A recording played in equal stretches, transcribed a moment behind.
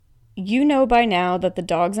You know by now that the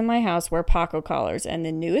dogs in my house wear Paco collars, and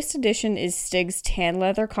the newest addition is Stig's tan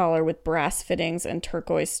leather collar with brass fittings and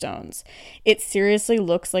turquoise stones. It seriously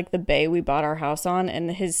looks like the bay we bought our house on, and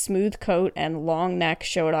his smooth coat and long neck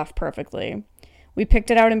show it off perfectly. We picked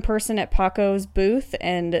it out in person at Paco's booth,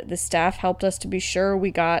 and the staff helped us to be sure we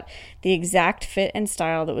got the exact fit and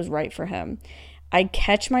style that was right for him. I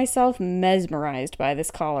catch myself mesmerized by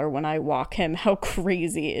this collar when I walk him. How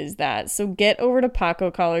crazy is that? So get over to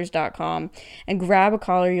PacoCollars.com and grab a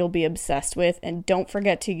collar you'll be obsessed with, and don't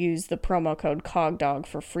forget to use the promo code COGDOG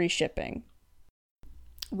for free shipping.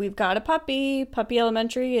 We've got a puppy. Puppy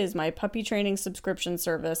Elementary is my puppy training subscription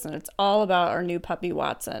service, and it's all about our new puppy,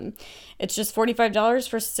 Watson. It's just $45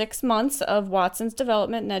 for 6 months of Watson's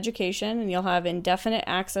development and education, and you'll have indefinite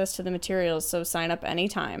access to the materials, so sign up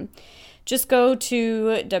anytime. Just go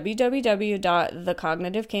to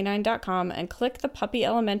www.thecognitivecanine.com and click the Puppy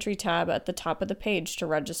Elementary tab at the top of the page to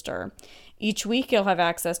register. Each week, you'll have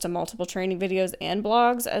access to multiple training videos and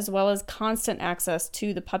blogs, as well as constant access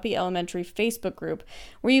to the Puppy Elementary Facebook group,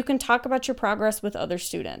 where you can talk about your progress with other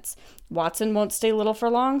students. Watson won't stay little for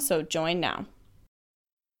long, so join now.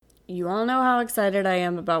 You all know how excited I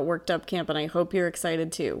am about Worked Up Camp, and I hope you're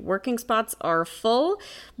excited too. Working spots are full,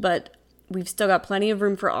 but we've still got plenty of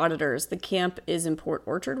room for auditors. The camp is in Port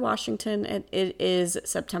Orchard, Washington, and it is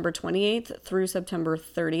September 28th through September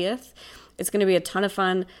 30th. It's going to be a ton of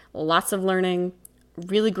fun, lots of learning,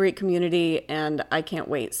 really great community, and I can't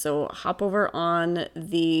wait. So hop over on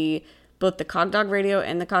both the CogDog Radio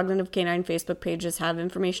and the Cognitive Canine Facebook pages have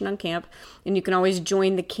information on camp, and you can always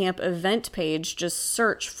join the camp event page. Just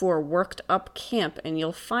search for Worked Up Camp and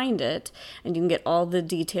you'll find it, and you can get all the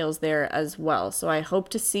details there as well. So I hope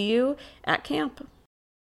to see you at camp.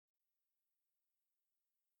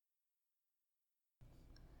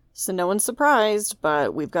 So no one's surprised,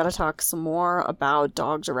 but we've got to talk some more about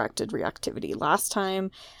dog-directed reactivity. Last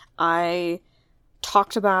time I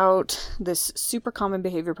talked about this super common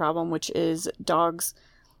behavior problem, which is dogs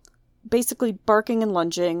basically barking and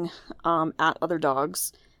lunging at other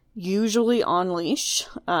dogs, usually on leash.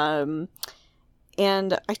 And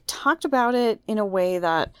I talked about it in a way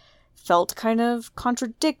that felt kind of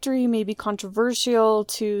contradictory, maybe controversial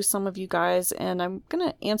to some of you guys, and I'm going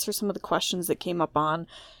to answer some of the questions that came up on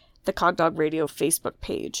the CogDog Radio Facebook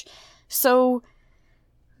page. So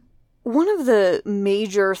one of the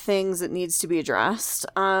major things that needs to be addressed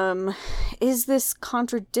is this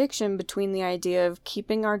contradiction between the idea of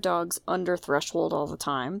keeping our dogs under threshold all the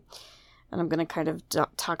time, and I'm going to kind of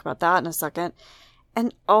talk about that in a second,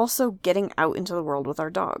 and also getting out into the world with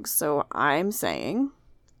our dogs. So I'm saying,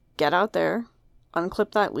 get out there,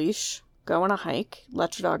 unclip that leash, go on a hike,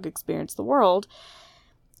 let your dog experience the world,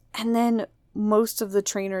 and then most of the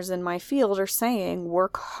trainers in my field are saying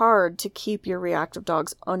work hard to keep your reactive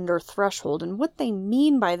dogs under threshold. And what they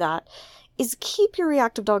mean by that is keep your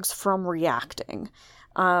reactive dogs from reacting.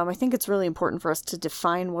 I think it's really important for us to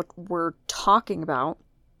define what we're talking about.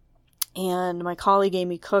 And my colleague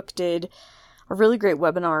Amy Cook did a really great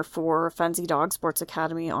webinar for Fenzi Dog Sports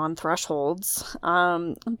Academy on thresholds.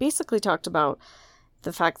 Basically talked about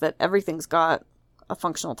the fact that everything's got a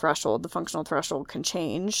functional threshold. The functional threshold can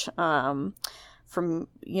change from,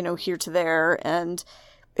 here to there, and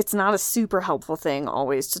it's not a super helpful thing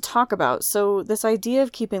always to talk about. So this idea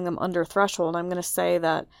of keeping them under threshold, I'm going to say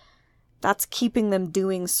that that's keeping them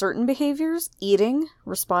doing certain behaviors, eating,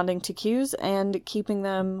 responding to cues, and keeping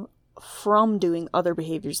them from doing other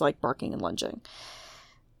behaviors like barking and lunging.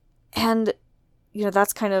 And,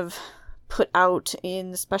 that's kind of put out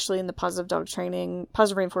especially in the positive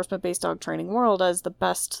reinforcement based dog training world as the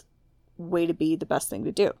best way to be, the best thing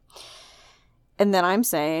to do. And then I'm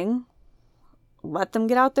saying, let them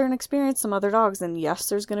get out there and experience some other dogs. And yes,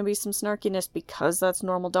 there's going to be some snarkiness because that's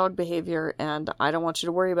normal dog behavior, and I don't want you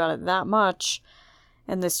to worry about it that much.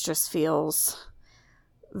 And this just feels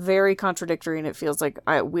very contradictory, and it feels like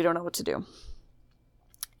we don't know what to do.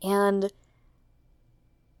 And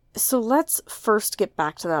so let's first get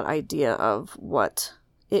back to that idea of what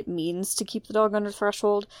it means to keep the dog under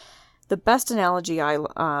threshold. The best analogy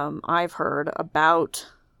I've heard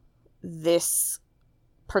about this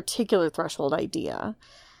particular threshold idea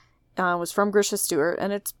was from Grisha Stewart,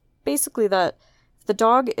 and it's basically that if the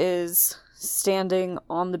dog is standing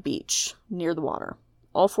on the beach near the water,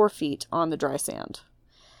 all 4 feet on the dry sand,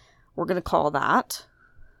 we're going to call that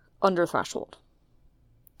under threshold.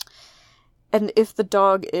 And if the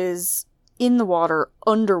dog is in the water,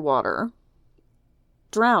 underwater,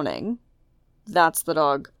 drowning, that's the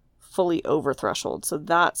dog fully over threshold. So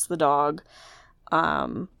that's the dog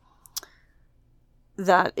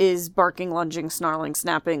that is barking, lunging, snarling,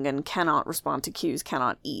 snapping, and cannot respond to cues,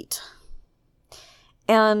 cannot eat.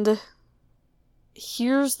 And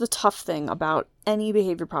here's the tough thing about any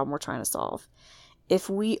behavior problem we're trying to solve. If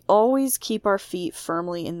we always keep our feet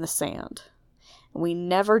firmly in the sand, and we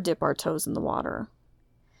never dip our toes in the water,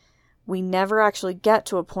 we never actually get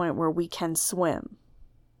to a point where we can swim.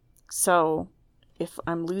 So, if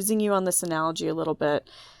I'm losing you on this analogy a little bit,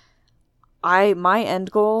 my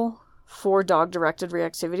end goal for dog-directed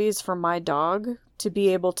reactivity is for my dog to be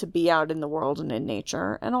able to be out in the world and in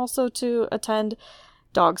nature, and also to attend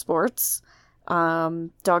dog sport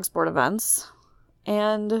events,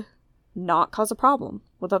 and not cause a problem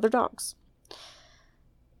with other dogs.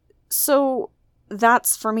 So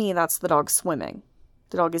for me, that's the dog swimming.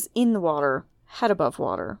 The dog is in the water, head above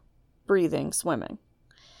water, breathing, swimming.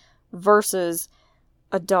 Versus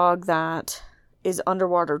a dog that is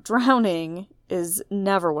underwater drowning is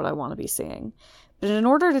never what I want to be seeing. But in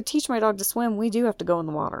order to teach my dog to swim, we do have to go in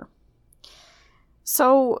the water.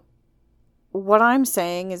 So what I'm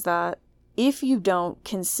saying is that if you don't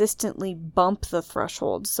consistently bump the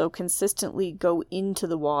threshold, so consistently go into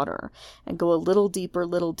the water and go a little deeper,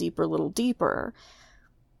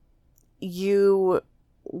 you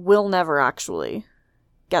will never actually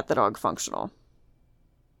get the dog functional.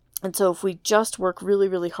 And so if we just work really,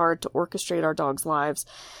 really hard to orchestrate our dog's lives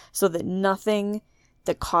so that nothing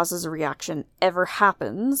that causes a reaction ever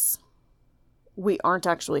happens, we aren't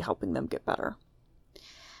actually helping them get better.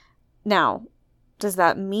 Now, does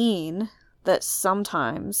that mean that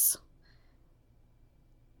sometimes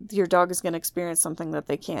your dog is going to experience something that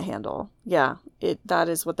they can't handle? Yeah, that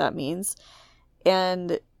is what that means.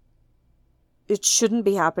 And it shouldn't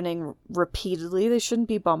be happening repeatedly. They shouldn't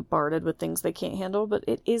be bombarded with things they can't handle, but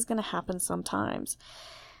it is going to happen sometimes.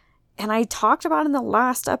 And I talked about in the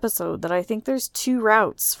last episode that I think there's 2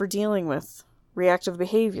 routes for dealing with reactive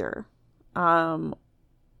behavior. One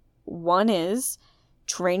is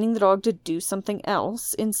training the dog to do something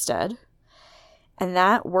else instead. And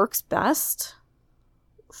that works best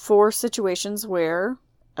for situations where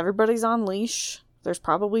everybody's on leash. There's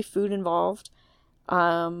probably food involved.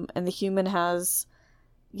 And the human has,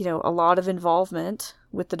 a lot of involvement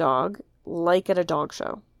with the dog, like at a dog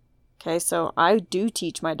show. Okay, so I do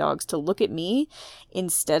teach my dogs to look at me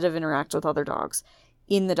instead of interact with other dogs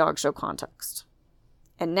in the dog show context.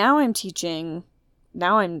 And now I'm teaching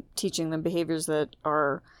them behaviors that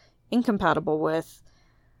are incompatible with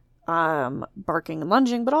barking and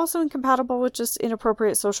lunging, but also incompatible with just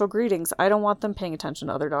inappropriate social greetings. I don't want them paying attention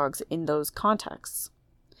to other dogs in those contexts.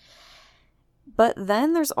 But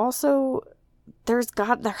then there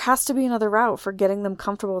has to be another route for getting them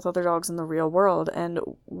comfortable with other dogs in the real world. And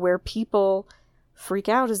where people freak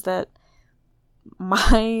out is that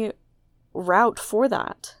my route for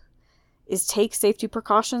that is take safety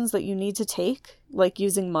precautions that you need to take, like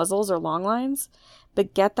using muzzles or long lines,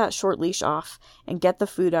 but get that short leash off and get the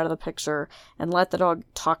food out of the picture and let the dog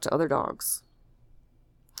talk to other dogs.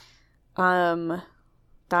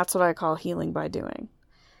 That's what I call healing by doing.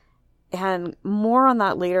 And more on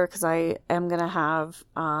that later, because I am going to have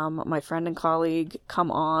my friend and colleague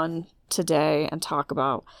come on today and talk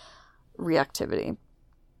about reactivity.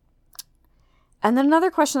 And then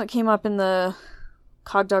another question that came up in the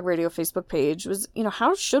Cog Dog Radio Facebook page was,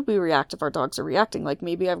 how should we react if our dogs are reacting? Like,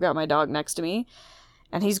 maybe I've got my dog next to me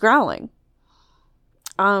and he's growling.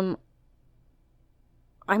 I'm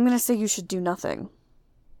going to say you should do nothing.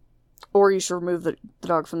 Or you should remove the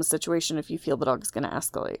dog from the situation if you feel the dog is going to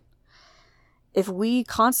escalate. If we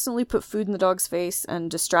constantly put food in the dog's face and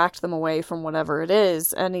distract them away from whatever it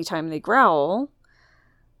is anytime they growl,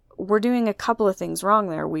 we're doing a couple of things wrong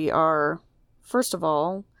there. We are, first of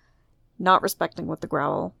all, not respecting what the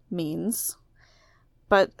growl means.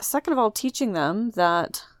 But second of all, teaching them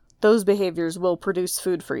that those behaviors will produce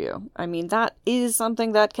food for you. I mean, that is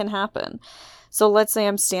something that can happen. So let's say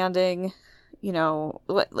I'm standing, in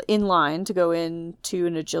line to go into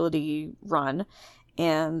an agility run,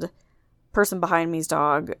 and person behind me's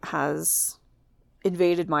dog has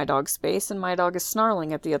invaded my dog's space and my dog is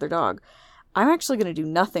snarling at the other dog. I'm actually going to do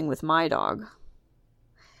nothing with my dog.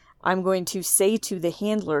 I'm going to say to the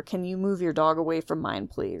handler, can you move your dog away from mine,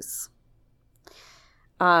 please?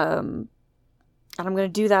 And I'm going to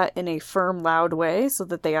do that in a firm, loud way so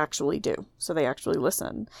that they actually do. So they actually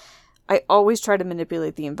listen. I always try to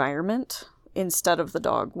manipulate the environment instead of the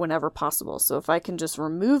dog whenever possible. So if I can just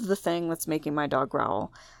remove the thing that's making my dog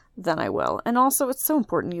growl, then I will. And also, it's so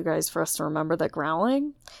important, you guys, for us to remember that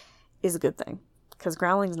growling is a good thing, because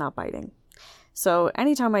growling is not biting. So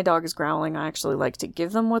anytime my dog is growling, I actually like to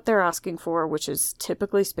give them what they're asking for, which is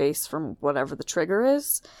typically space from whatever the trigger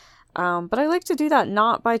is. But I like to do that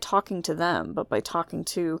not by talking to them, but by talking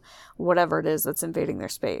to whatever it is that's invading their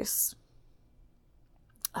space.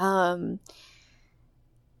 And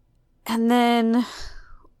then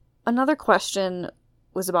another question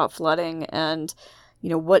was about flooding and,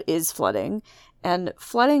 what is flooding? And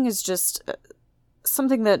flooding is just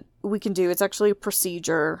something that we can do. It's actually a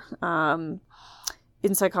procedure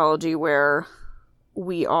in psychology where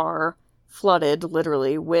we are flooded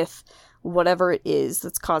literally with whatever it is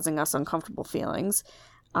that's causing us uncomfortable feelings.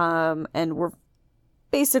 And we're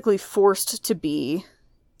basically forced to be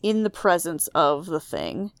in the presence of the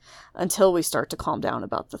thing until we start to calm down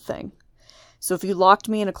about the thing. So if you locked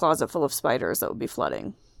me in a closet full of spiders, that would be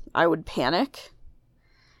flooding. I would panic,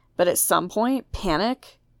 but at some point,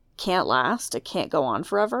 panic can't last. It can't go on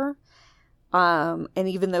forever. And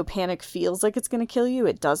even though panic feels like it's going to kill you,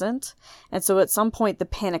 it doesn't. And so at some point, the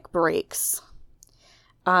panic breaks.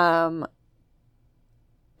 And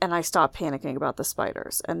I stop panicking about the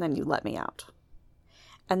spiders, and then you let me out.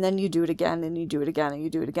 And then you do it again, and you do it again, and you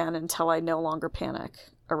do it again until I no longer panic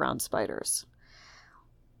around spiders.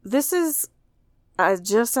 This is,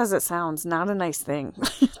 just as it sounds, not a nice thing.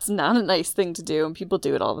 It's not a nice thing to do, and people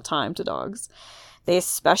do it all the time to dogs. They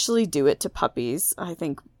especially do it to puppies. I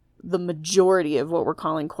think the majority of what we're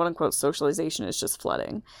calling quote-unquote socialization is just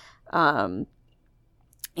flooding. And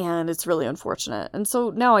it's really unfortunate. And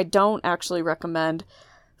so, no, I don't actually recommend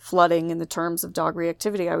flooding in the terms of dog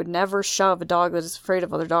reactivity. I would never shove a dog that is afraid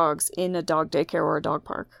of other dogs in a dog daycare or a dog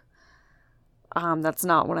park. That's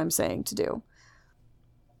not what I'm saying to do.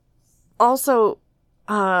 Also,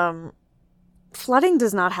 flooding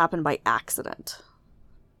does not happen by accident.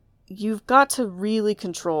 You've got to really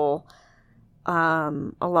control a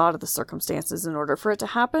lot of the circumstances in order for it to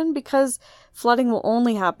happen, because flooding will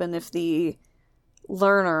only happen if the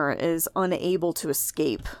learner is unable to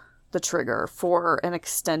escape the trigger for an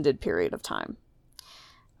extended period of time,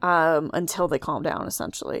 until they calm down,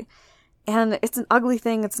 essentially. And it's an ugly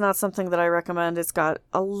thing. It's not something that I recommend. It's got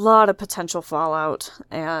a lot of potential fallout,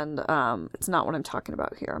 and it's not what I'm talking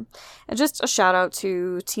about here. And just a shout out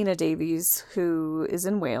to Tina Davies, who is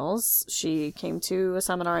in Wales. She came to a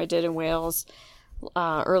seminar I did in Wales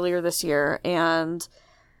earlier this year, and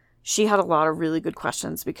she had a lot of really good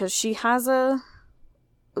questions because she has a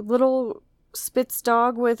little Spitz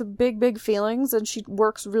dog with big feelings, and she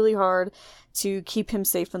works really hard to keep him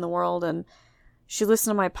safe in the world. And she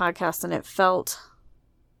listened to my podcast, and it felt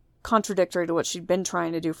contradictory to what she'd been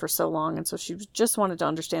trying to do for so long. And so she just wanted to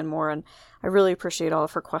understand more, and I really appreciate all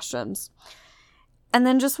of her questions. And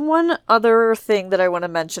then just one other thing that I want to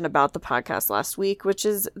mention about the podcast last week, which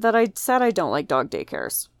is that I said I don't like dog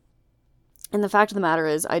daycares. And the fact of the matter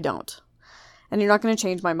is I don't. And you're not going to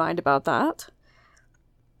change my mind about that.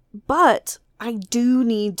 But I do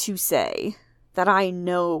need to say that I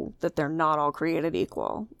know that they're not all created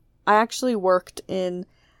equal. I actually worked in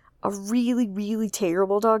a really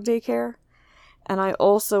terrible dog daycare, and I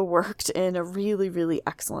also worked in a really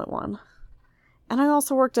excellent one. And I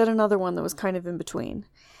also worked at another one that was kind of in between.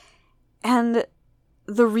 And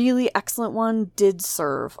the really excellent one did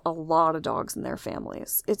serve a lot of dogs and their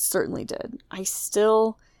families. It certainly did. I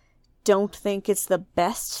still don't think it's the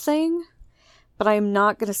best thing, but I'm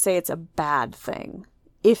not going to say it's a bad thing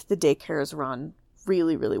if the daycare is run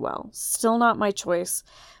really well. Still not my choice,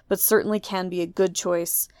 but certainly can be a good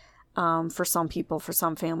choice for some people, for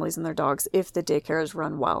some families and their dogs, if the daycare is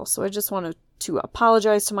run well. So I just wanted to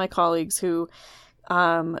apologize to my colleagues who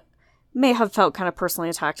may have felt kind of personally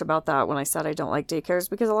attacked about that when I said I don't like daycares,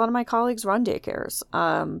 because a lot of my colleagues run daycares.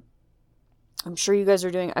 I'm sure you guys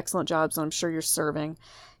are doing excellent jobs, and I'm sure you're serving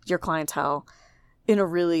your clientele in a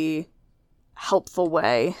really helpful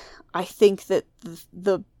way. I think that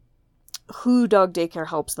the who dog daycare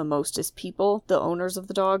helps the most is people, the owners of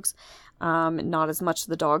the dogs, not as much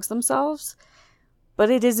the dogs themselves. But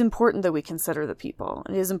it is important that we consider the people.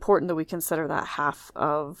 It is important that we consider that half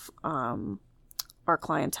of our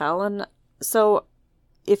clientele. And so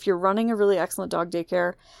if you're running a really excellent dog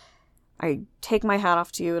daycare, I take my hat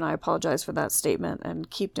off to you, and I apologize for that statement, and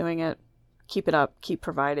keep doing it. Keep it up. Keep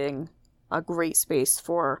providing a great space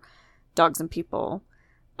for dogs and people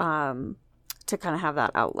to kind of have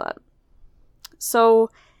that outlet. So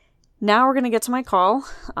now we're going to get to my call.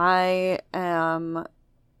 I am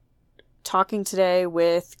talking today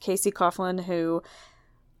with Casey Coughlin, who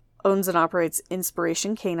owns and operates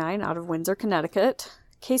Inspiration Canine out of Windsor, Connecticut.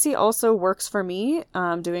 Casey also works for me,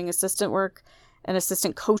 doing assistant work and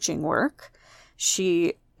assistant coaching work.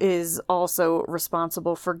 She is also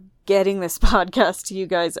responsible for getting this podcast to you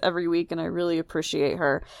guys every week, and I really appreciate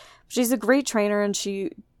her. She's a great trainer, and she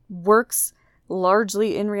works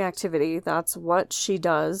largely in reactivity. That's what she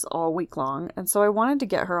does all week long. And so I wanted to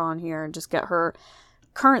get her on here and just get her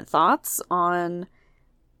current thoughts on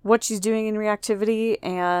what she's doing in reactivity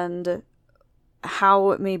and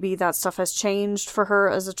how maybe that stuff has changed for her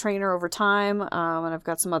as a trainer over time. And I've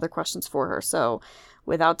got some other questions for her. So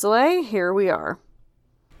without delay, here we are.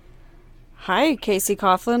 Hi, Casey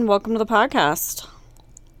Coughlin. Welcome to the podcast.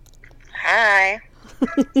 Hi.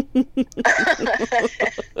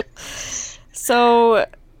 So,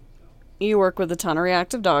 you work with a ton of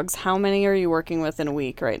reactive dogs. How many are you working with in a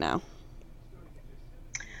week right now?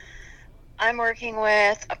 I'm working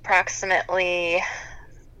with approximately,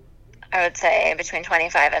 I would say, between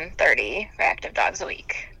 25 and 30 reactive dogs a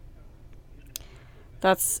week.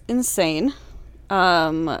 That's insane.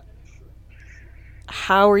 How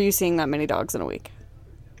are you seeing that many dogs in a week?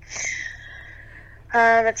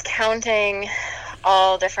 It's counting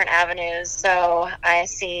all different avenues. So I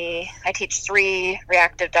teach 3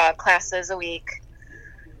 reactive dog classes a week.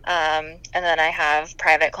 And then I have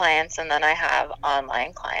private clients, and then I have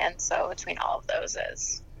online clients. So between all of those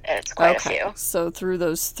it's quite a few. So through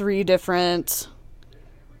those 3 different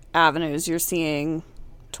avenues, you're seeing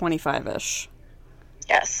 25-ish.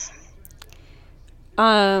 Yes.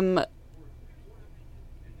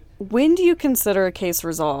 When do you consider a case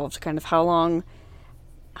resolved? Kind of how long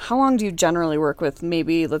do you generally work with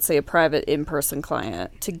maybe, let's say, a private in-person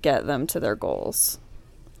client to get them to their goals?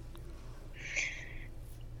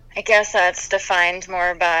 I guess that's defined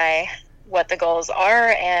more by what the goals are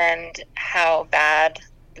and how bad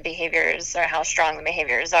the behaviors or how strong the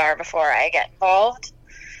behaviors are before I get involved.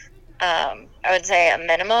 I would say a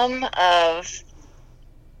minimum of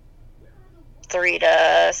 3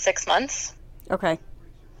 to 6 months. Okay.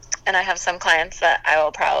 And I have some clients that I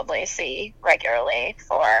will probably see regularly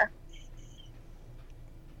for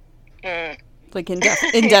like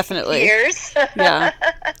indefinitely. Years. Yeah.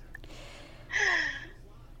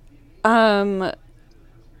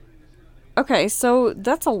 Okay, so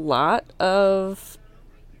that's a lot of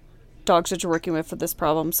dogs that you're working with for this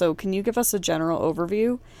problem. So can you give us a general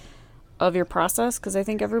overview of your process? Because I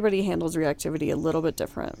think everybody handles reactivity a little bit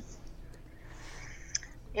different.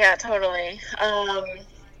 Yeah, totally.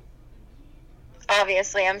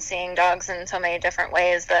 Obviously, I'm seeing dogs in so many different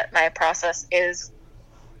ways that my process is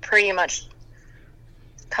pretty much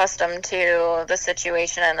custom to the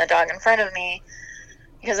situation and the dog in front of me,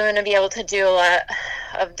 because I'm going to be able to do a lot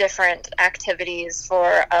of different activities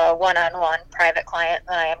for a one-on-one private client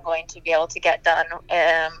that I am going to be able to get done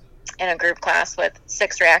in a group class with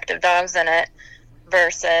 6 reactive dogs in it,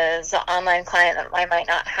 versus an online client that I might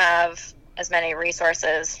not have as many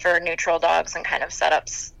resources for neutral dogs and kind of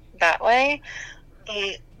setups that way.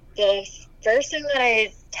 The first thing that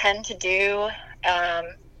I tend to do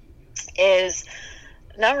is,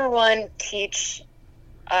 number one, teach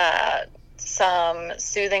some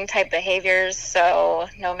soothing type behaviors. So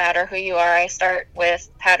no matter who you are, I start with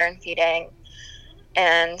pattern feeding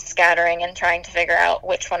and scattering and trying to figure out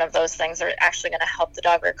which one of those things are actually going to help the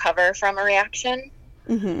dog recover from a reaction.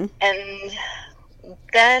 Mm-hmm. And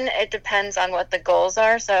then it depends on what the goals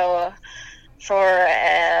are. So for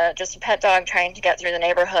just a pet dog trying to get through the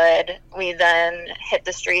neighborhood, we then hit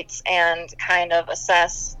the streets and kind of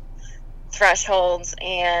assess thresholds,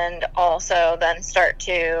 and also then start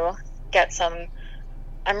to get some,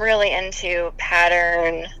 I'm really into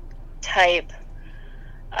pattern type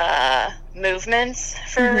movements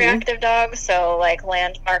for reactive dogs. So like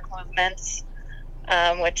landmark movements,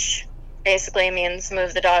 which basically means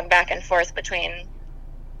move the dog back and forth between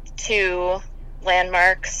 2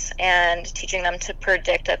 landmarks and teaching them to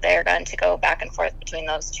predict that they are going to go back and forth between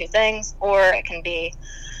those 2 things, or it can be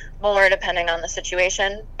more depending on the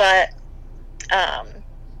situation. But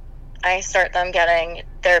I start them getting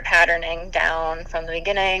their patterning down from the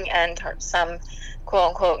beginning, and some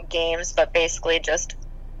quote-unquote games, but basically just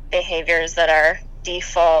behaviors that are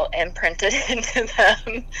default imprinted into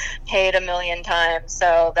them, paid a million times,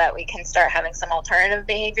 so that we can start having some alternative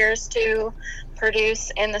behaviors to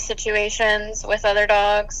produce in the situations with other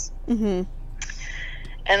dogs. Mm-hmm.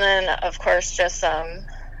 And then, of course, just some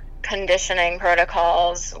conditioning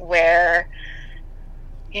protocols where,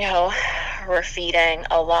 you know, we're feeding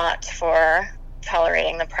a lot for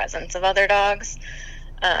tolerating the presence of other dogs.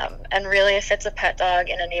 And really, if it's a pet dog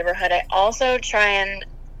in a neighborhood, I also try and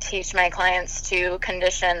teach my clients to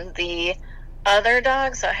condition the other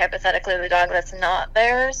dog. So hypothetically, the dog that's not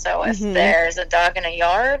there. So if there's a dog in a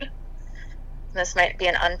yard, this might be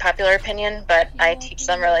an unpopular opinion, but I teach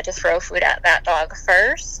them really to throw food at that dog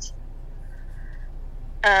first.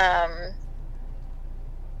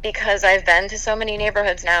 Because I've been to so many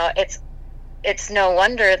neighborhoods now, it's no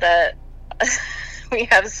wonder that we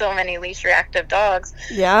have so many leash reactive dogs.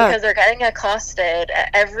 Yeah. Because they're getting accosted at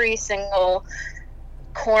every single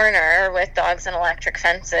corner with dogs and electric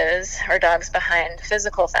fences or dogs behind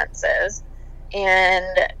physical fences.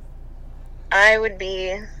 And I would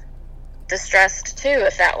be distressed too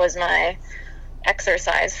if that was my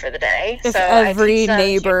exercise for the day. If so every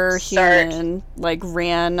neighbor human like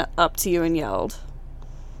ran up to you and yelled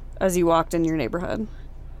as you walked in your neighborhood.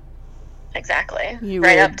 Exactly. You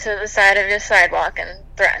right would, up to the side of your sidewalk and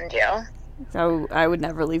threatened you. I would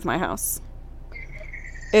never leave my house.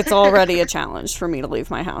 It's already a challenge for me to leave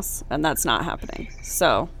my house, and that's not happening.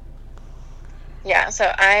 So yeah, so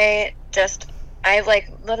I like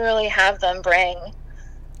literally have them bring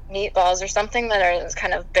meatballs or something that is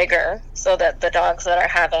kind of bigger so that the dogs that are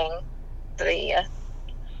having the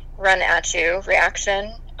run at you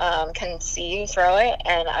reaction can see you throw it,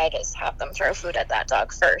 and I just have them throw food at that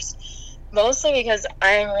dog first. Mostly because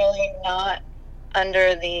I'm really not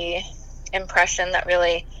under the impression that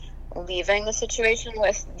really leaving the situation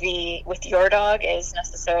with your dog is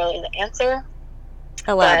necessarily the answer.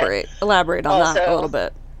 Elaborate on that a little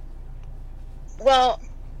bit. Well,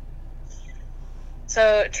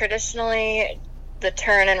 so traditionally, the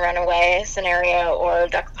turn and run away scenario or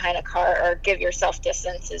duck behind a car or give yourself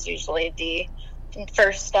distance is usually the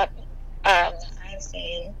first step I've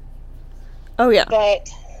seen. Oh, yeah. But,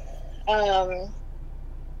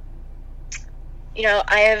 you know,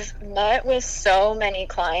 I have met with so many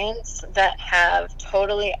clients that have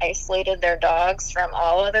totally isolated their dogs from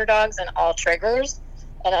all other dogs and all triggers,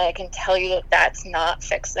 and I can tell you that that's not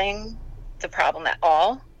fixing the problem at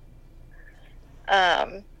all.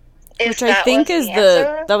 Which I think is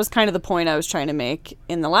that was kind of the point I was trying to make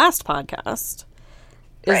in the last podcast,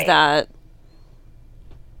 is right. That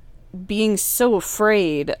being so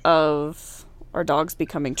afraid of our dogs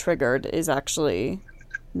becoming triggered is actually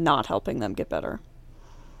not helping them get better.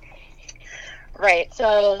 Right.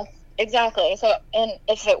 So exactly. So, and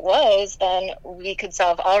if it was, then we could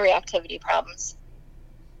solve all reactivity problems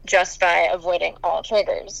just by avoiding all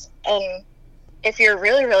triggers. And if you're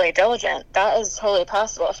really, really diligent, that is totally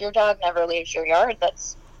possible. If your dog never leaves your yard,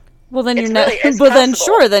 that's then you're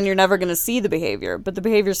then you're never going to see the behavior, but the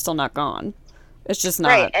behavior's still not gone. It's just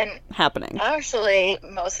not happening. Actually,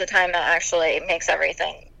 most of the time, that actually makes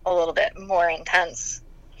everything a little bit more intense.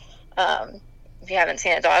 If you haven't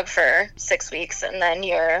seen a dog for 6 weeks and then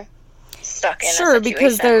you're stuck in a situation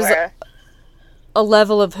because there's a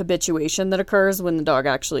level of habituation that occurs when the dog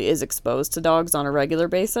actually is exposed to dogs on a regular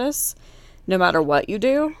basis, no matter what you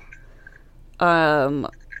do.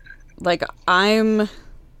 Like I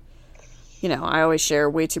always share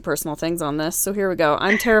way too personal things on this, so here we go.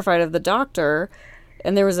 I'm terrified of the doctor,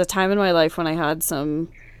 and there was a time in my life when I had some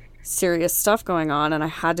serious stuff going on, and I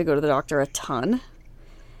had to go to the doctor a ton.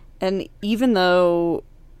 And even though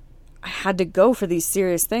I had to go for these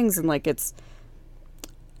serious things, and like it's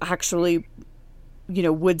actually,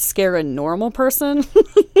 would scare a normal person,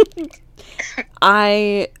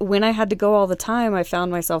 when I had to go all the time, I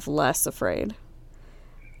found myself less afraid.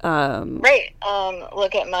 Right.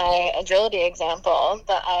 Look at my agility example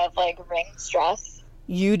that I have like ring stress.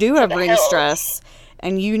 You do have ring stress,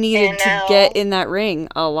 and you needed to get in that ring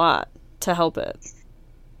a lot to help it.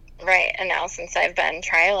 Right. And now since I've been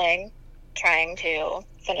trying to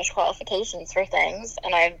finish qualifications for things,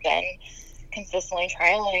 and I've been consistently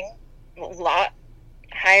trialing a lot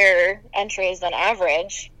higher entries than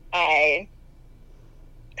average, I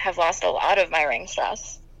have lost a lot of my ring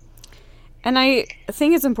stress. And I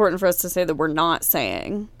think it's important for us to say that we're not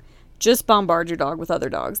saying just bombard your dog with other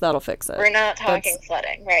dogs. That'll fix it. We're not talking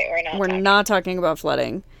flooding, right? We're not talking about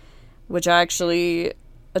flooding, which I actually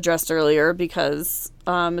addressed earlier because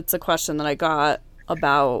it's a question that I got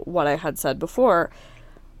about what I had said before.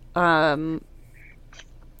 We're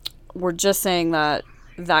just saying that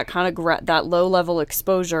kind of that low level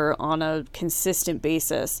exposure on a consistent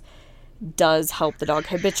basis does help the dog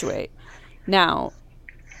habituate. Now,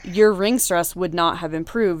 your ring stress would not have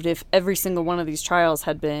improved if every single one of these trials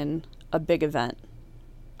had been a big event,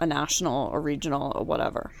 a national, a regional, or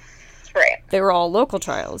whatever. Right. They were all local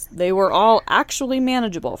trials. They were all actually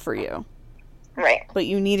manageable for you. Right. But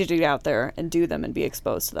you needed to get out there and do them and be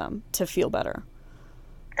exposed to them to feel better.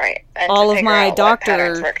 Right. And all of my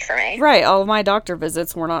doctor worked for me. Right. All of my doctor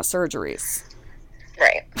visits were not surgeries.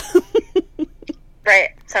 Right. Right.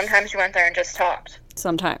 Sometimes you went there and just talked.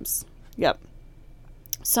 Sometimes. Yep.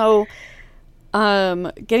 So,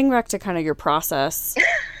 getting back to kind of your process,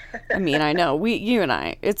 I mean, I know, you and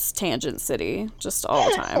I, it's Tangent City, just all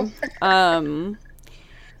the time.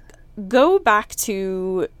 Go back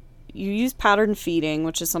to, you use pattern feeding,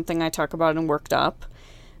 which is something I talk about in Worked Up,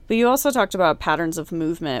 But you also talked about patterns of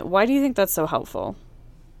movement. Why do you think that's so helpful?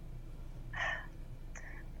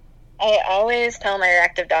 I always tell my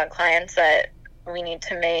reactive dog clients that we need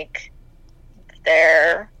to make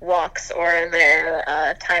their walks or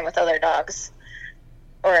their time with other dogs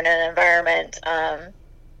or in an environment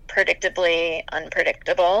predictably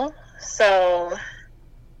unpredictable. So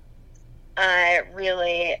I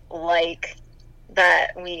really like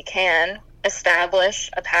that we can establish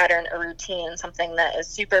a pattern, a routine, something that is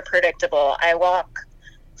super predictable. I walk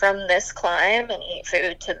from this climb and eat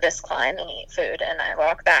food to this climb and eat food, and I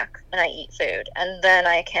walk back and I eat food. And then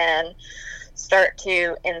I can start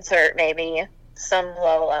to insert maybe some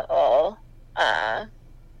low level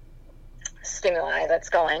stimuli that's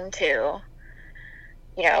going to,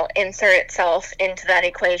 insert itself into that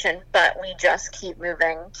equation, but we just keep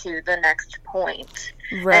moving to the next point.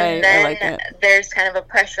 Right, and then I like it. There's kind of a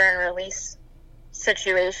pressure and release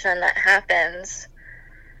situation that happens,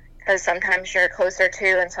 because sometimes you're closer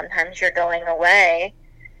to and sometimes you're going away.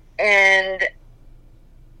 And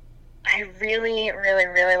I really, really,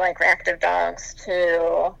 really like reactive dogs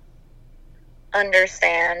to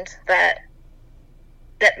understand that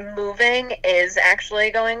moving is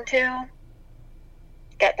actually going to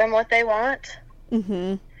get them what they want.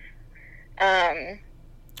 Mm-hmm.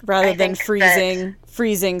 Rather than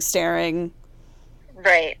freezing, staring,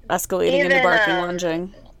 right, escalating even, into barking,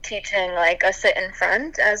 lunging. Teaching like a sit in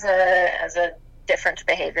front as a different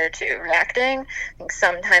behavior to reacting. I think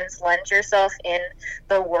sometimes lend yourself in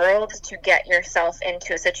the world to get yourself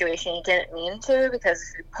into a situation you didn't mean to, because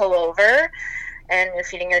if you pull over and you're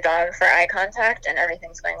feeding your dog for eye contact and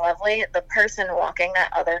everything's going lovely, the person walking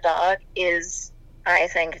that other dog is, I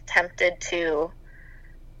think, tempted to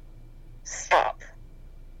stop.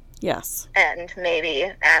 Yes. And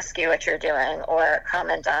maybe ask you what you're doing or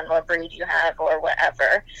comment on what breed you have or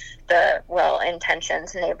whatever the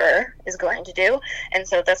well-intentioned neighbor is going to do. And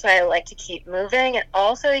so that's why I like to keep moving. And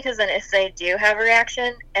also because then if they do have a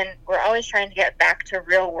reaction, and we're always trying to get back to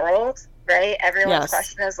real world, right? Everyone's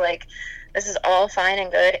question is like, this is all fine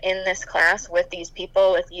and good in this class with these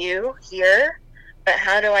people, with you here, but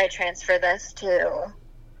how do I transfer this to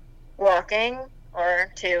walking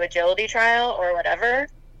or to agility trial or whatever?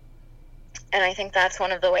 And I think that's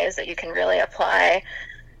one of the ways that you can really apply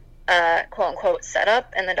quote-unquote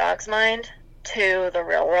setup in the dog's mind to the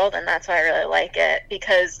real world. And that's why I really like it,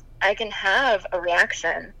 because I can have a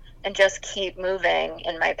reaction and just keep moving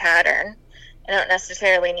in my pattern. I don't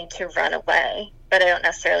necessarily need to run away, but I don't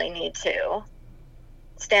necessarily need to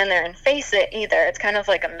stand there and face it either. It's kind of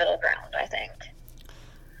like a middle ground, I think.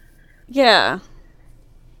 Yeah.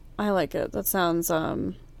 I like it. That sounds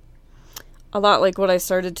a lot like what I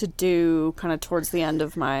started to do kind of towards the end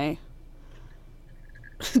of my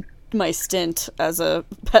my stint as a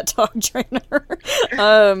pet dog trainer.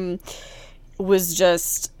 Was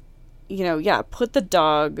just, put the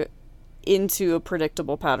dog into a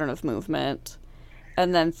predictable pattern of movement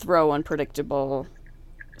and then throw unpredictable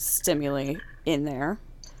stimuli in there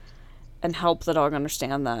and help the dog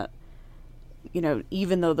understand that,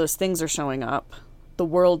 even though those things are showing up, the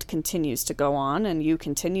world continues to go on, and you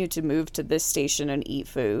continue to move to this station and eat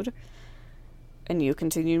food, and you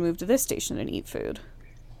continue to move to this station and eat food.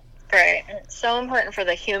 Right. And it's so important for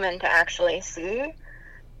the human to actually see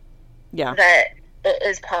that it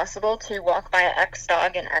is possible to walk by an X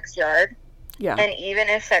dog in X yard. Yeah. And even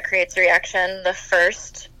if that creates a reaction the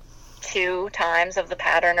first 2 times of the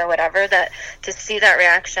pattern or whatever, that to see that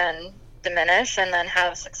reaction diminish and then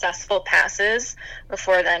have successful passes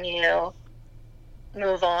before then you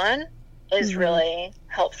move on is really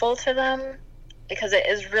helpful to them, because it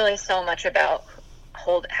is really so much about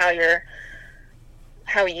how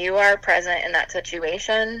you are present in that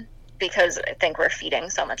situation, because I think we're feeding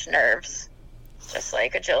so much nerves, just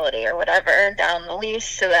like agility or whatever, down the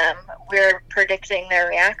leash to them. We're predicting their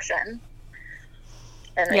reaction.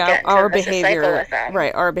 And our behavior,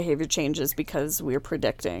 right, our behavior changes because we're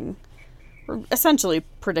essentially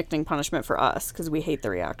predicting punishment for us because we hate the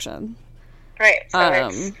reaction. Right. So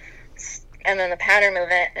and then the pattern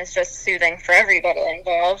movement is just soothing for everybody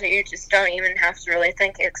involved. You just don't even have to really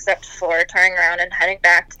think, except for turning around and heading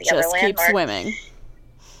back to the other landmark. Just keep swimming.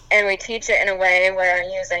 And we teach it in a way where I'm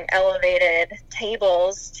using elevated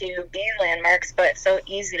tables to be landmarks, but it's so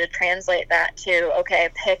easy to translate that to, okay,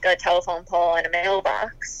 pick a telephone pole and a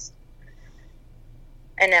mailbox.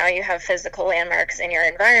 And now you have physical landmarks in your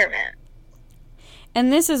environment. And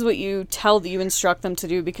this is what you instruct them to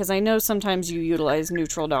do, because I know sometimes you utilize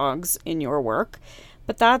neutral dogs in your work,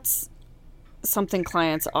 but that's something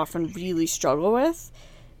clients often really struggle with,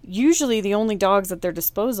 usually the only dogs at their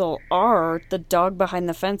disposal are the dog behind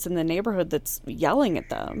the fence in the neighborhood that's yelling at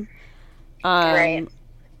them. Right.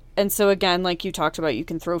 And so again, like you talked about, you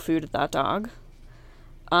can throw food at that dog.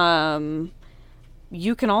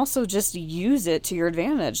 You can also just use it to your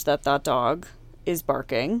advantage that that dog is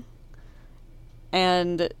barking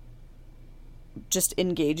and just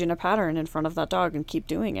engage in a pattern in front of that dog and keep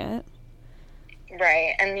doing it.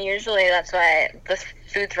 Right, and usually that's why the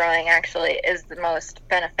food throwing actually is the most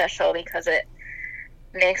beneficial, because it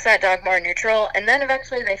makes that dog more neutral, and then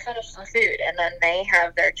eventually they finish the food, and then they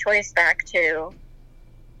have their choice back to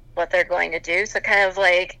what they're going to do. So it kind of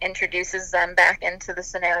like introduces them back into the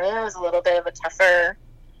scenario as a little bit of a tougher,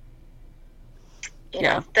 you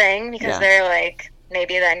know, thing, because they're like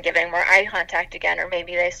maybe then giving more eye contact again, or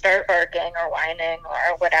maybe they start barking or whining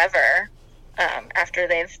or whatever. After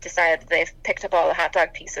they've decided they've picked up all the hot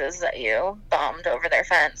dog pieces that you bombed over their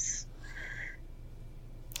fence.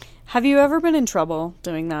 Have you ever been in trouble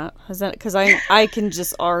doing that? Has that, because I can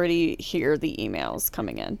just already hear the emails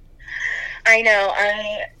coming in. I know.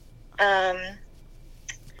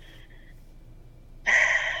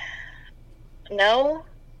 No,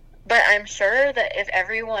 but I'm sure that if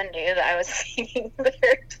everyone knew that I was feeding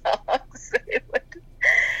their dogs, they would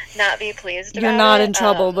not be pleased about it. You're not in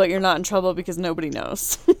trouble, but you're not in trouble because nobody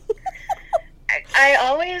knows. I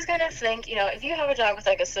always kind of think, you know, if you have a dog with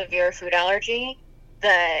like a severe food allergy,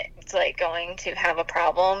 that it's like going to have a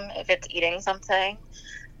problem if it's eating something.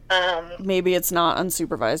 Maybe it's not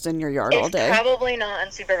unsupervised in your yard all day. It's probably not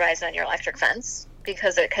unsupervised on your electric fence,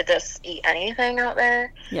 because it could just eat anything out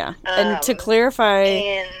there. Yeah. And to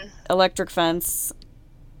clarify, electric fence,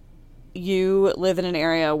 you live in an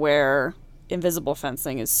area where invisible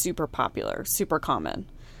fencing is super popular, super common.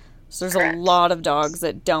 So there's a lot of dogs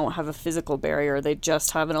that don't have a physical barrier. They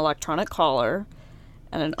just have an electronic collar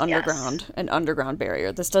and an underground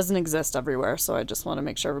barrier. This doesn't exist everywhere, so I just want to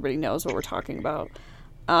make sure everybody knows what we're talking about.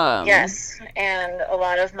 Yes, and a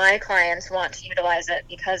lot of my clients want to utilize it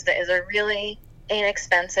because it is a really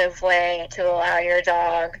inexpensive way to allow your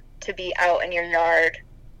dog to be out in your yard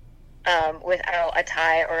without a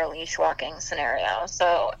tie or a leash walking scenario.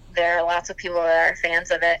 So there are lots of people that are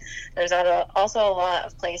fans of it. There's also a lot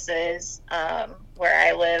of places where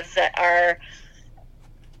I live that are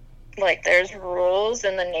like, there's rules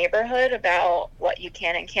in the neighborhood about what you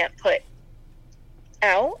can and can't put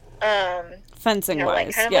out. Fencing wise,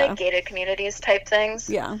 like kind of like gated communities type things.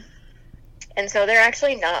 Yeah. And so they're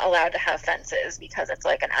actually not allowed to have fences because it's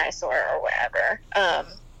like an eyesore or whatever.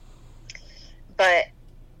 But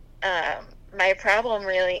my problem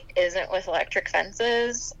really isn't with electric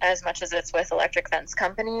fences as much as it's with electric fence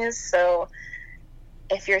companies. So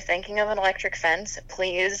if you're thinking of an electric fence,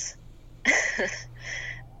 please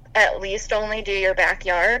at least only do your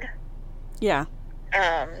backyard. Yeah.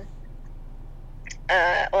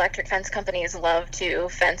 Electric fence companies love to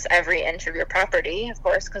fence every inch of your property, of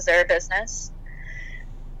course, because they're a business.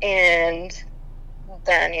 And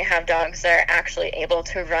then you have dogs that are actually able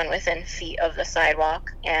to run within feet of the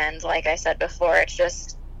sidewalk. And like I said before, it's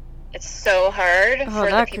so hard for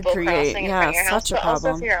the people crossing in front of your house, but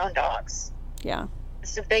also for your own dogs. Yeah.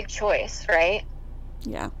 It's a big choice, right?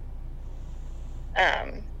 Yeah.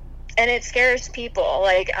 And it scares people.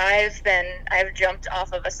 Like, I've jumped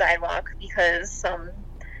off of a sidewalk because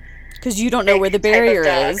you don't know where the barrier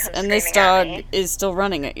is, and this dog is still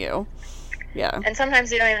running at you. Yeah. And sometimes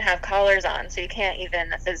they don't even have collars on, so you can't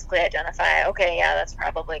even physically identify, okay, yeah, that's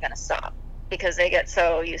probably going to stop, because they get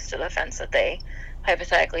so used to the fence that they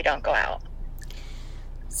hypothetically don't go out.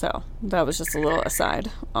 So, that was just a little aside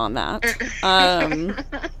on that.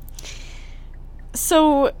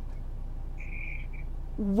 So,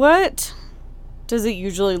 what does it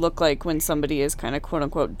usually look like when somebody is kind of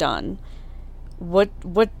quote-unquote done? What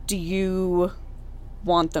do you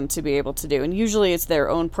want them to be able to do? And usually it's their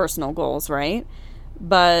own personal goals, right?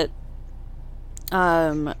 But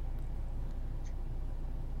I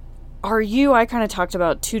kind of talked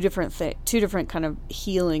about two different kind of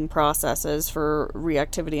healing processes for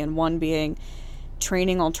reactivity, and one being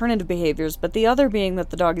training alternative behaviors, but the other being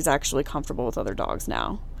that the dog is actually comfortable with other dogs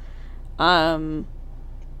now.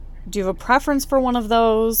 Do you have a preference for one of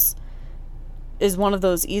those? Is one of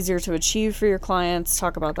those easier to achieve for your clients?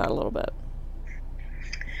 Talk about that a little bit.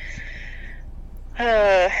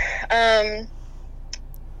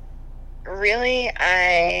 Really,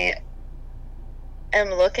 I am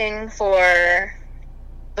looking for...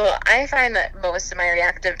 Well, I find that most of my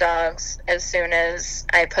reactive dogs, as soon as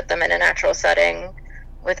I put them in a natural setting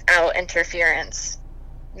without interference,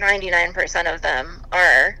 99% of them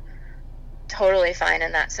are totally fine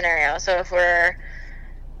in that scenario. So if we're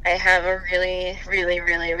I have a really, really,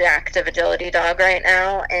 really reactive agility dog right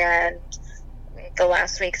now, and the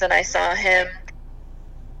last week that I saw him,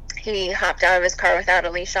 he hopped out of his car without a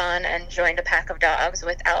leash on and joined a pack of dogs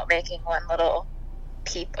without making one little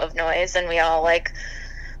peep of noise, and we all like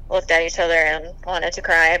looked at each other and wanted to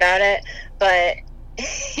cry about it. But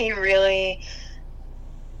he really,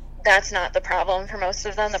 that's not the problem for most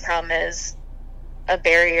of them. The problem is a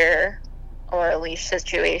barrier or a leash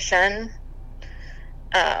situation.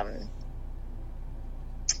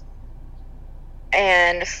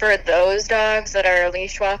 And for those dogs that are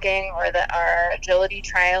leash walking or that are agility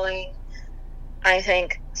trialing, I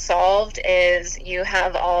think solved is you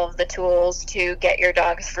have all of the tools to get your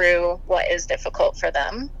dog through what is difficult for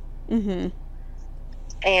them. Mm-hmm.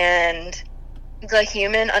 And the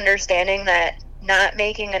human understanding that not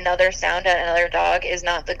making another sound at another dog is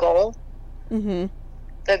not the goal. Mm-hmm.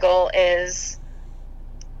 The goal is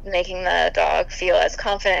making the dog feel as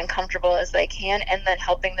confident and comfortable as they can, and then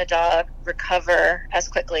helping the dog recover as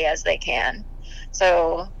quickly as they can.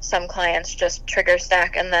 So some clients just trigger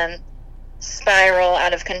stack and then spiral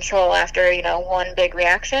out of control after, one big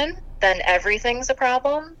reaction. Then everything's a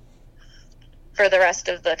problem for the rest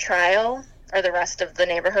of the trial or the rest of the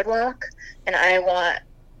neighborhood walk. And I want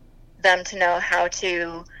them to know how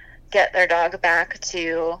to get their dog back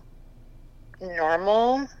to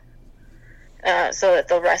normal, so that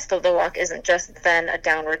the rest of the walk isn't just then a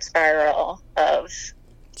downward spiral of,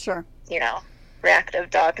 sure,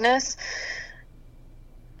 reactive dogness.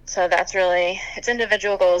 So that's really, it's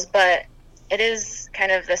individual goals, but it is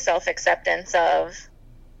kind of the self-acceptance of,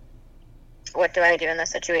 what do I do in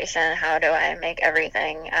this situation? How do I make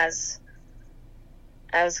everything as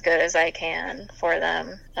good as I can for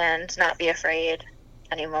them, and not be afraid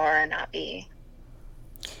anymore, and not be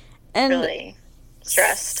really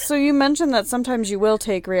stressed. So you mentioned that sometimes you will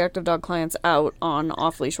take reactive dog clients out on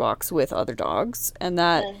off-leash walks with other dogs, and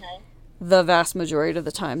that the vast majority of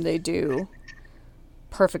the time they do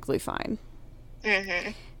perfectly fine.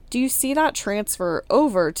 Mm-hmm. Do you see that transfer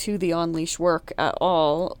over to the on-leash work at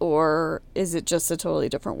all, or is it just a totally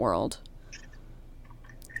different world?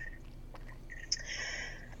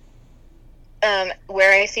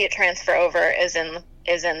 Where I see it transfer over is in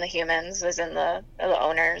the humans, is in the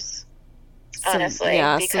owners. Honestly,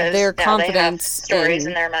 because so their now confidence they have stories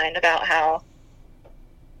in their mind about how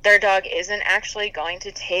their dog isn't actually going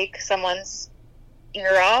to take someone's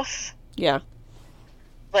ear off. Yeah.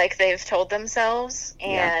 Like they've told themselves,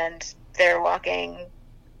 and they're walking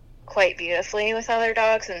quite beautifully with other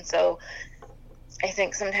dogs. And so I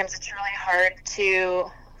think sometimes it's really hard to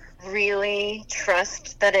really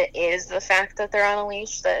trust that it is the fact that they're on a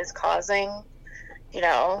leash that is causing,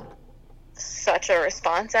 such a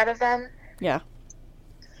response out of them. Yeah.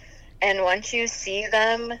 And once you see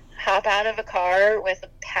them hop out of a car with a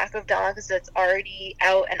pack of dogs that's already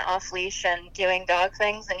out and off leash and doing dog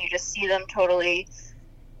things, and you just see them totally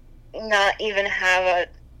not even have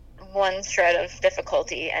one shred of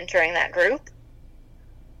difficulty entering that group,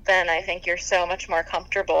 then I think you're so much more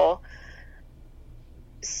comfortable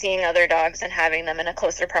seeing other dogs and having them in a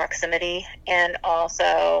closer proximity, and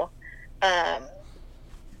also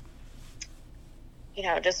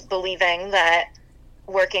just believing that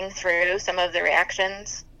working through some of the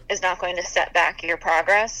reactions is not going to set back your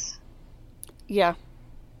progress. Yeah.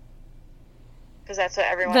 Because that's what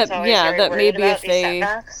everyone's always very that worried maybe about, if these they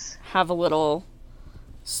setbacks. have a little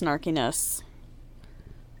snarkiness,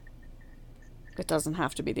 it doesn't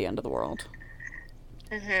have to be the end of the world.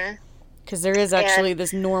 Mm-hmm. Because there is actually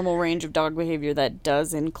this normal range of dog behavior that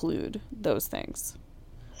does include those things.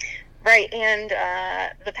 Right, and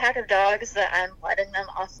the pack of dogs that I'm letting them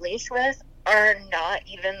off leash with are not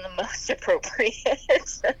even the most appropriate.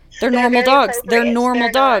 They're normal dogs. They're normal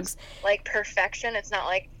dogs. Like perfection. It's not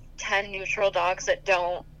like 10 neutral dogs that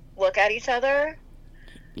don't look at each other.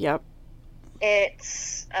 Yep.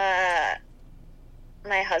 It's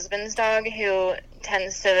my husband's dog, who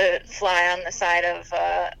tends to fly on the side of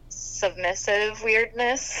submissive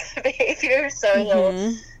weirdness behavior, so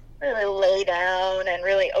he'll really lay down and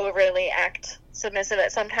really overly act submissive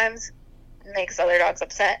at sometimes, makes other dogs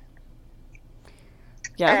upset.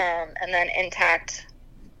 Yeah. And then intact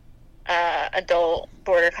adult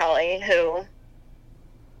border collie who,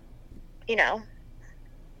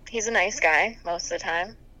 he's a nice guy most of the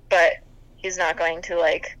time, but he's not going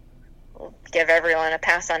to give everyone a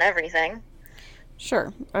pass on everything.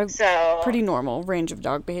 Sure. So pretty normal range of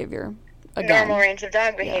dog behavior. Normal range of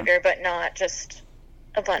dog behavior, but not just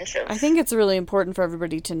a bunch of... I think it's really important for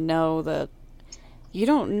everybody to know that you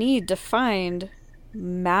don't need to find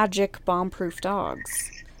magic bomb-proof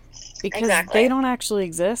dogs. Because they don't actually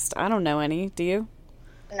exist. I don't know any. Do you?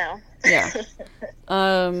 No. Yeah.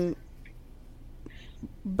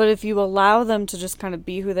 But if you allow them to just kind of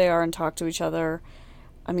be who they are and talk to each other,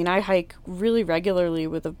 I mean, I hike really regularly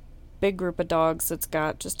with a big group of dogs that's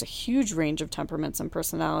got just a huge range of temperaments and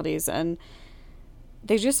personalities, and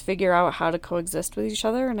they just figure out how to coexist with each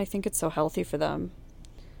other, and I think it's so healthy for them.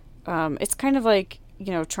 It's kind of like,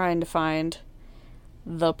 trying to find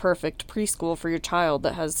the perfect preschool for your child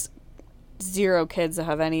that has 0 kids that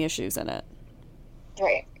have any issues in it.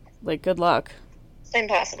 Right. Like, good luck. It's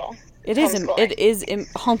impossible. It is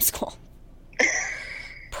homeschool.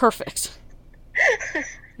 Perfect.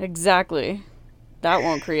 Exactly. That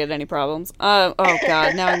won't create any problems. Oh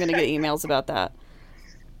God, now I'm going to get emails about that.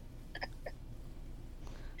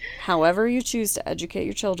 However you choose to educate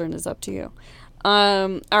your children is up to you.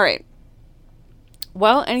 All right.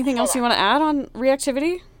 Well, anything else you want to add on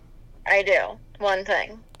reactivity? I do. One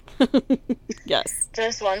thing. Yes.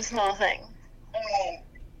 Just one small thing.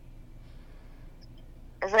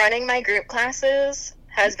 Running my group classes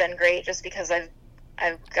has been great just because I've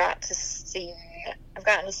gotten to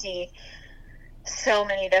see so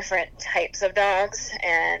many different types of dogs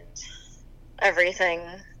and everything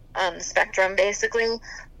on the spectrum, basically.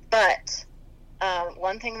 But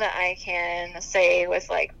one thing that I can say with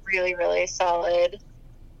like really, really solid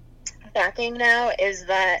backing now is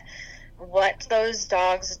that what those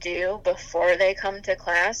dogs do before they come to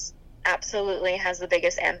class absolutely has the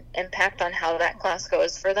biggest impact on how that class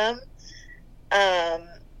goes for them.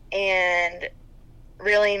 And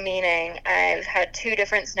really meaning I've had 2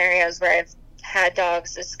 different scenarios where I've had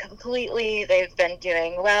dogs just completely, they've been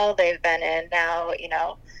doing well, they've been in now,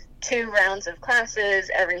 2 rounds of classes,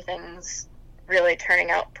 everything's really turning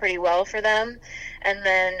out pretty well for them, and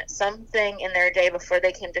then something in their day before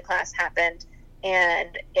they came to class happened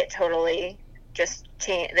and it totally just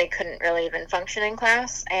changed. They couldn't really even function in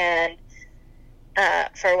class, and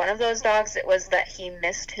for one of those dogs it was that he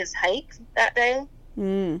missed his hike that day.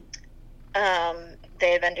 They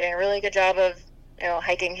had been doing a really good job of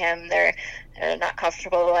hiking him. They're not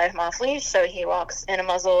comfortable to let him off leash, so he walks in a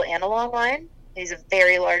muzzle and a long line. He's a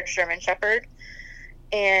very large German Shepherd.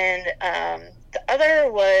 And the other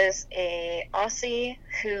was a Aussie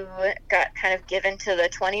who got kind of given to the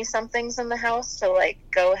 20-somethings in the house to like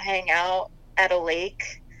go hang out at a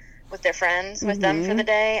lake with their friends with them for the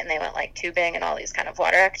day, and they went like tubing and all these kind of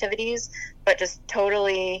water activities, but just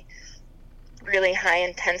totally really high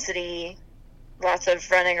intensity, lots of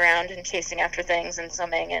running around and chasing after things and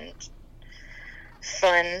swimming and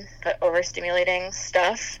fun but overstimulating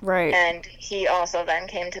stuff. Right. And he also then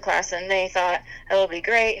came to class and they thought it'll be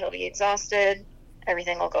great, he'll be exhausted,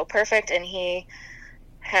 everything will go perfect, and he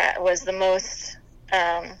was the most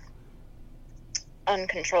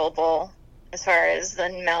uncontrollable as far as the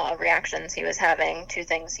amount of reactions he was having to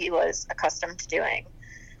things he was accustomed to doing.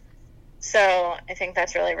 So I think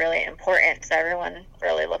that's really, really important that everyone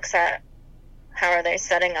really looks at how are they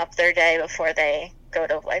setting up their day before they go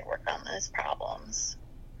to like work on those problems.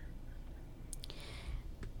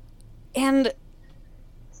 And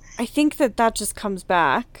I think that just comes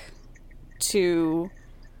back to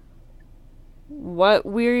what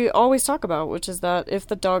we always talk about, which is that if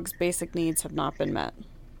the dog's basic needs have not been met,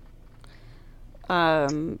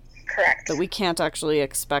 correct, that we can't actually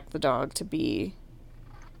expect the dog to be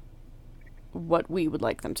what we would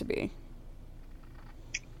like them to be.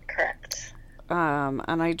 Correct.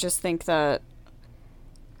 And I just think that,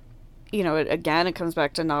 it comes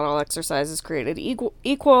back to not all exercise is created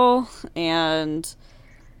equal, and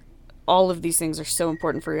all of these things are so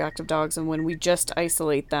important for reactive dogs, and when we just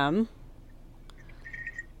isolate them,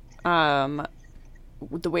 the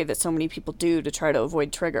way that so many people do to try to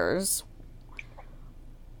avoid triggers,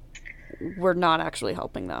 we're not actually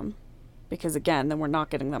helping them, because again, then we're not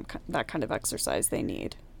getting them that kind of exercise they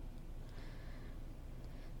need.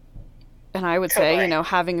 And I would say,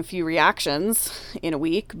 having a few reactions in a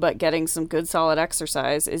week, but getting some good solid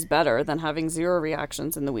exercise is better than having 0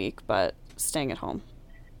 reactions in the week, but staying at home.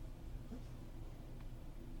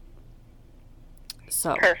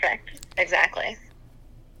 So. Perfect. Exactly.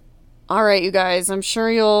 All right, you guys, I'm sure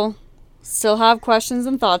you'll still have questions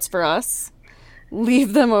and thoughts for us.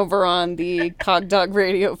 Leave them over on the Cog Dog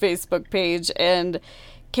Radio Facebook page. And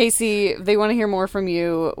Casey, if they want to hear more from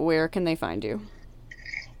you, where can they find you?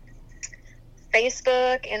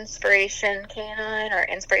 Facebook, Inspiration Canine, or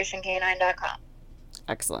inspirationcanine.com.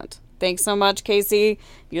 Excellent. Thanks so much, Casey.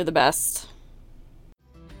 You're the best.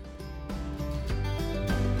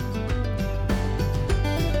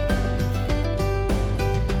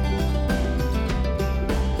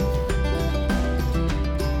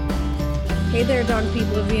 Hey there, dog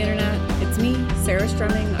people of the internet. It's me, Sarah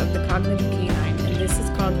Strumming of the Cognitive Canine, and this is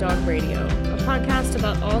Hog Dog Radio, a podcast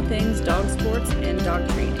about all things dog sports and dog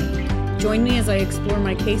training. Join me as I explore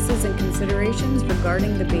my cases and considerations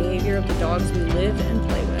regarding the behavior of the dogs we live and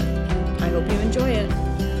play with. I hope you enjoy it.